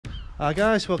Hi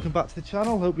guys, welcome back to the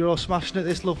channel. Hope you're all smashing it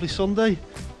this lovely Sunday.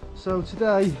 So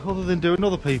today, other than doing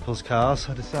other people's cars,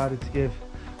 I decided to give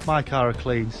my car a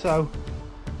clean. So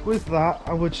with that,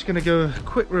 we're just going to go a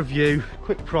quick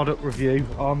product review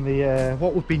on the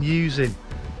what we've been using,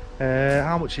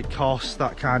 how much it costs,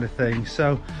 that kind of thing.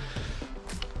 So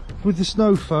with the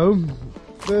snow foam,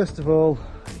 first of all,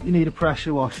 you need a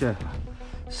pressure washer.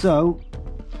 So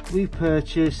we've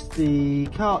purchased the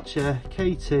Karcher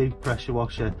K2 pressure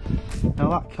washer. Now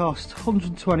that cost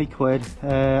 120 quid.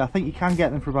 I think you can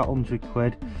get them for about 100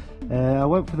 quid. I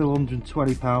went for the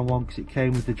 120 pound one because it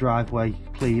came with the driveway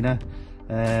cleaner.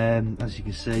 As you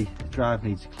can see, the drive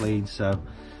needs clean, so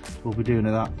we'll be doing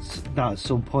that at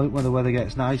some point when the weather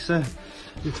gets nicer.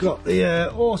 We've got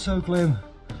the Autoglym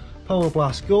Polar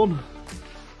Blast gun.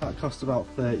 That cost about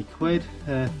 30 quid,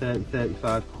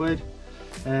 35 quid.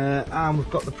 And we've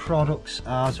got the products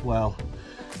as well.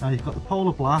 Now you've got the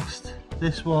Polar Blast.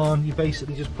 This one, you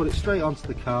basically just put it straight onto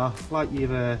the car, like you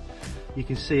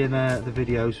can see in the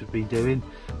videos we've been doing.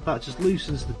 That just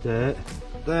loosens the dirt.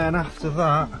 Then after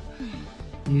that,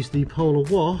 use the Polar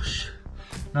Wash.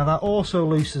 Now that also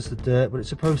loosens the dirt, but it's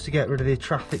supposed to get rid of the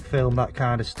traffic film, that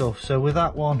kind of stuff. So with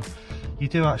that one, you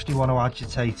do actually want to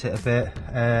agitate it a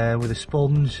bit with a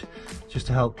sponge, just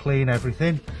to help clean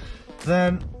everything.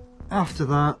 Then after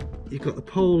that, you've got the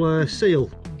Polar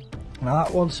Seal. Now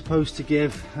that one's supposed to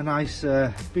give a nice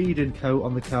beading coat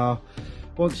on the car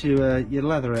once you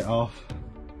leather it off.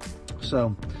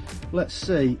 So let's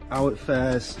see how it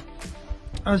fares.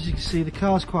 As you can see, the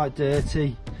car's quite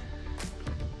dirty,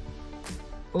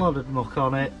 a lot of muck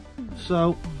on it,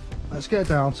 so let's get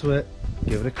down to it,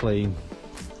 give it a clean.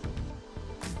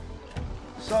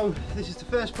 So this is the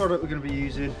first product we're going to be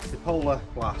using, the Polar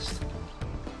Blast.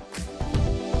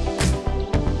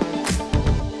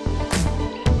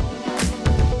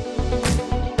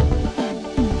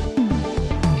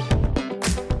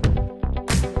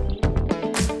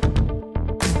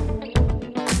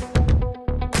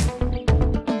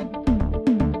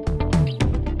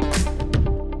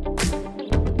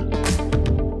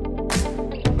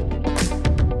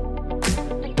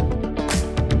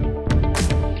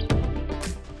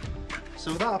 So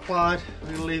with that applied, we're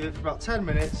going to leave it for about 10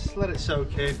 minutes, let it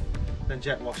soak in, then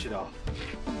jet wash it off.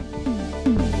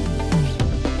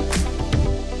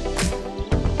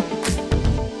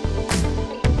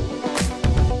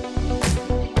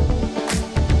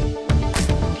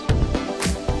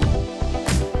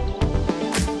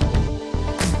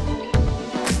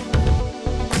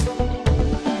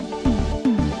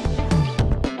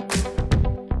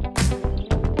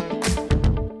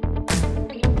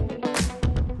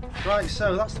 Right,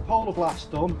 so that's the Polar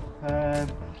Blast done.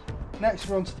 Next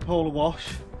we're on to the Polar Wash.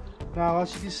 Now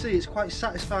as you can see, it's quite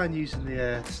satisfying using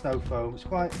the snow foam. It's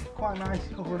quite nice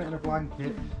covering it in a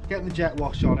blanket, getting the jet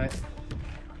wash on it.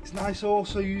 It's nice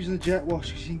also using the jet wash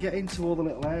because you can get into all the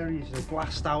little areas, you know,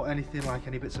 blast out anything like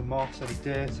any bits of moss, any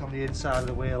dirt on the inside of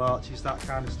the wheel arches, that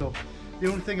kind of stuff. The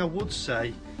only thing I would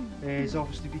say is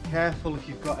obviously be careful if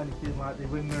you've got anything like the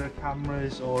wing mirror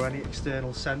cameras or any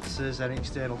external sensors, any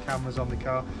external cameras on the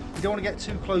car. You don't want to get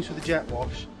too close with the jet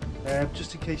wash,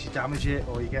 just in case you damage it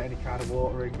or you get any kind of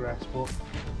water ingress, but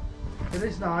it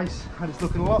is nice and it's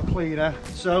looking a lot cleaner.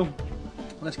 So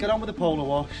let's get on with the Polar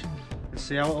Wash and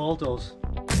see how it all does.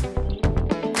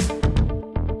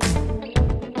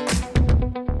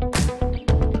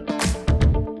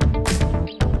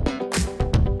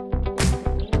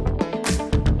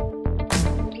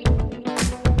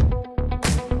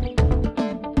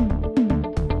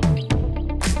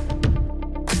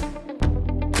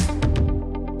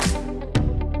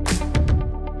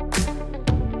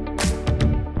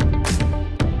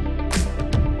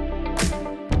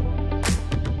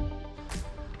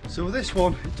 So with this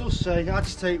one, it does say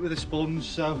agitate with a sponge,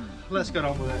 so let's get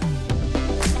on with it.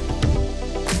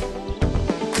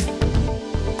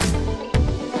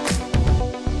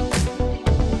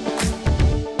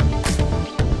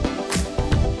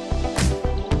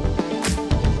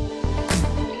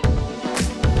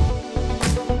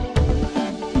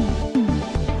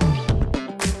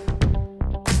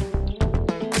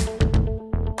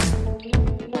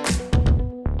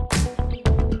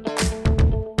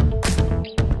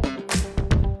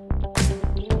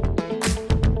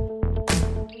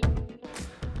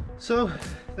 So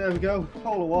there we go,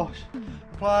 Polar Wash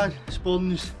applied,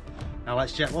 sponge. Now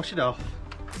let's jet wash it off.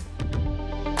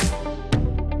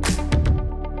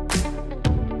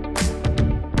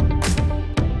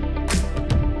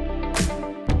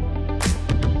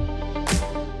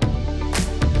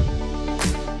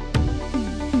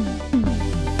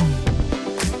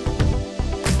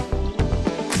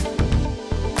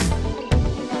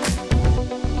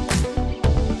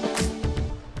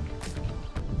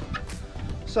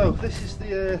 So this is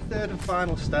the third and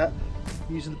final step,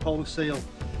 using the polar seal.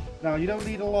 Now you don't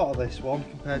need a lot of this one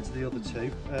compared to the other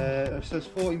two. It says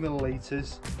 40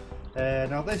 millilitres.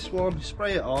 Now this one,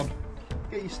 spray it on,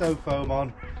 get your snow foam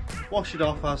on, wash it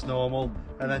off as normal,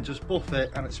 and then just buff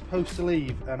it, and it's supposed to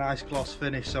leave a nice gloss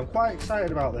finish. So I'm quite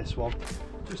excited about this one,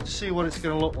 just to see what it's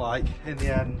going to look like in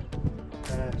the end.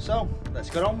 So let's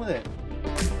get on with it.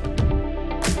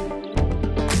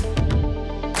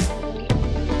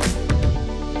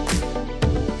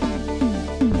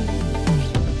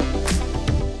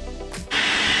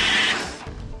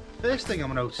 First thing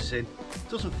I'm noticing, it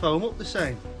doesn't foam up the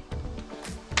same.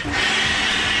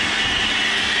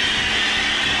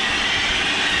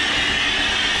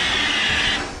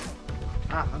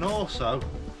 And also,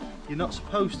 you're not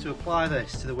supposed to apply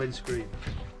this to the windscreen.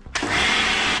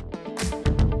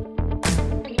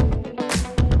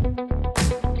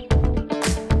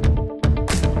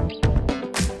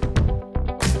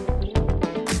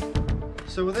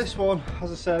 So with this one,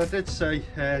 as I said, I did say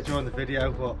during the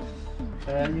video, but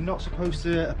you're not supposed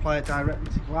to apply it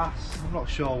directly to glass. I'm not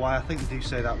sure why. I think they do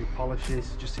say that with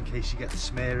polishes, just in case you get the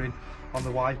smearing on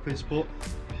the wipers. But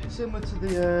similar to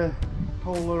the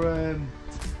polar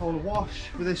wash,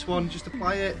 with this one, just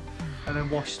apply it and then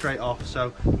wash straight off.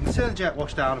 So you can turn the jet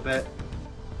wash down a bit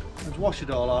and wash it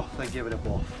all off, then give it a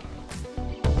buff.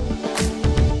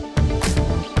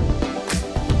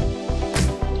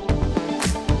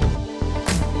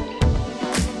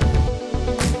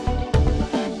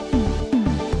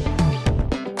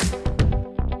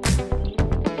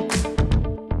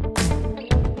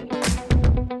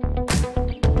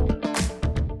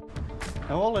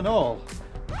 Now all in all,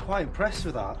 I'm quite impressed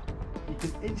with that. You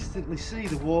can instantly see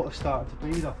the water starting to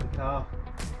bead off the car.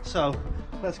 So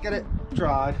let's get it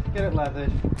dried, get it leathered,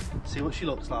 see what she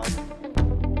looks like.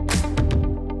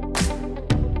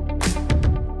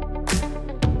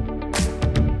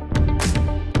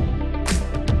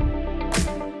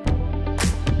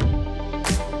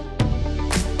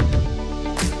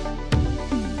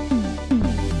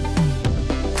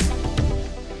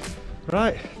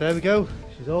 Right, there we go,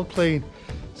 she's all clean.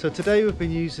 So today we've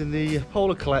been using the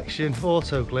Polar Collection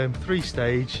Autoglym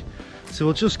 3-stage. So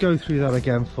we'll just go through that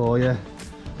again for you.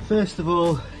 First of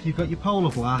all, you've got your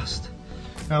Polar Blast.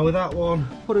 Now with that one,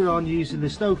 put it on using the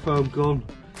snow foam gun,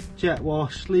 jet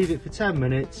wash, leave it for 10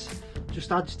 minutes,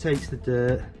 just agitates the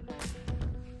dirt,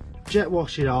 jet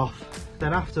wash it off.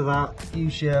 Then after that,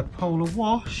 use your Polar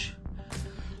Wash.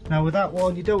 Now with that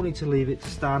one, you don't need to leave it to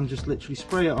stand, just literally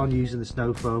spray it on using the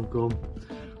snow foam gun.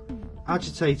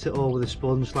 Agitate it all with a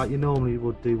sponge like you normally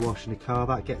would do washing a car.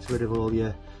 That gets rid of all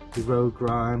your road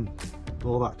grime,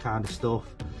 all that kind of stuff.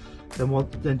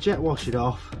 Then jet wash it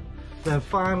off. Then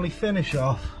finally finish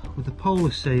off with the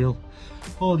Polar Seal.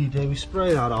 All you do is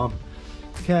spray that on.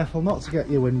 Careful not to get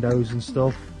your windows and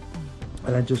stuff.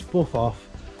 And then just buff off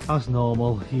as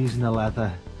normal using the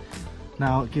leather.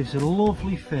 Now it gives it a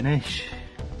lovely finish.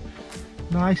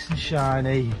 Nice and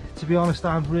shiny. To be honest,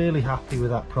 I'm really happy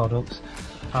with that product.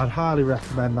 I'd highly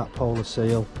recommend that Polar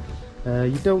Seal.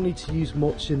 You don't need to use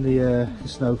much in the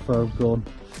snow foam gun.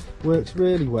 Works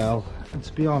really well, and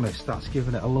to be honest, that's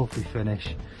given it a lovely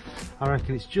finish. I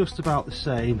reckon it's just about the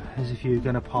same as if you were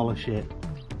going to polish it.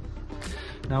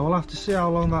 Now we'll have to see how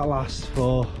long that lasts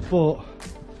for, but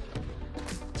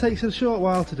it takes a short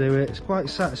while to do it. It's quite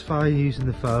satisfying using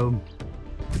the foam,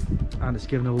 and it's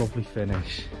given a lovely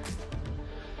finish.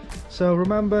 So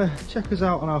remember, check us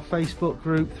out on our Facebook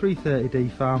group, 330D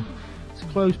Fam. It's a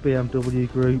closed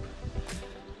BMW group.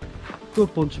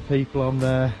 Good bunch of people on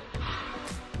there.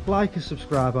 Like and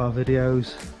subscribe our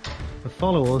videos, and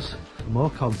follow us for more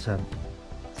content.